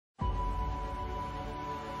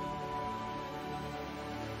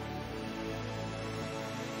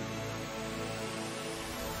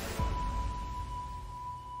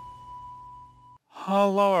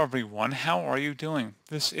Hello everyone, how are you doing?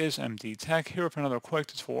 This is MD Tech here with another quick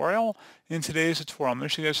tutorial. In today's tutorial, I'm going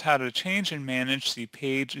to show you guys how to change and manage the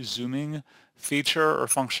page zooming feature or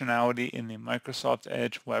functionality in the Microsoft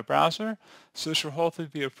Edge web browser. So this should hopefully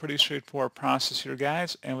be a pretty straightforward process here,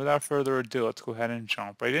 guys, and without further ado, let's go ahead and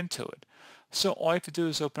jump right into it. So all you have to do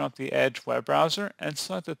is open up the Edge web browser and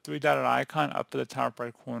select the three-dotted icon up at the top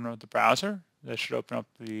right corner of the browser. That should open up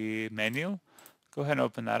the menu. Go ahead and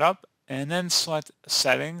open that up, and then select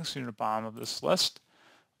Settings near the bottom of this list.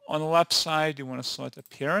 On the left side, you want to select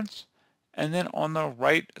Appearance, and then on the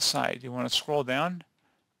right side, you want to scroll down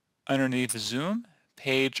underneath Zoom,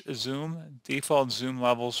 Page Zoom, Default Zoom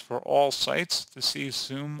Levels for all sites. To see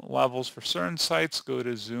zoom levels for certain sites, go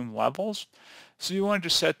to Zoom Levels. So you want to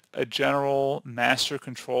just set a general master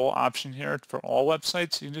control option here for all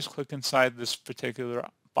websites. You can just click inside this particular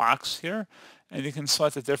box here, and you can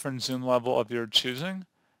select a different zoom level of your choosing.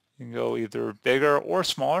 You can go either bigger or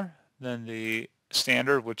smaller than the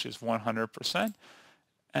standard, which is 100%.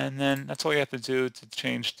 And then that's all you have to do to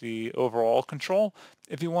change the overall control.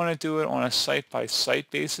 If you want to do it on a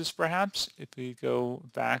site-by-site basis, perhaps, if we go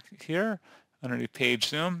back here underneath Page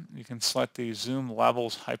Zoom, you can select the Zoom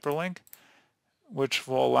Levels hyperlink, which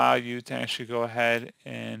will allow you to actually go ahead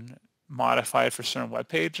and modify it for certain web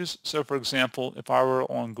pages. So for example, if I were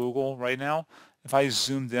on Google right now, if I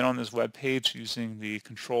zoomed in on this web page using the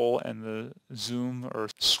control and the zoom or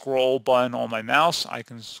scroll button on my mouse, I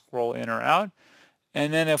can scroll in or out.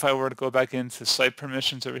 And then if I were to go back into site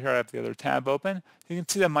permissions over here, I have the other tab open. You can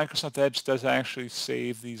see that Microsoft Edge does actually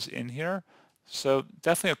save these in here. So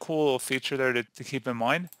definitely a cool little feature there to keep in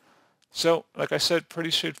mind. So like I said, pretty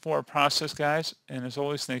straightforward process, guys. And as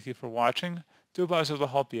always, thank you for watching. Do hope I was able to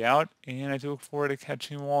help you out, and I do look forward to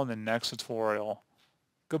catching you all in the next tutorial.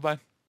 Goodbye.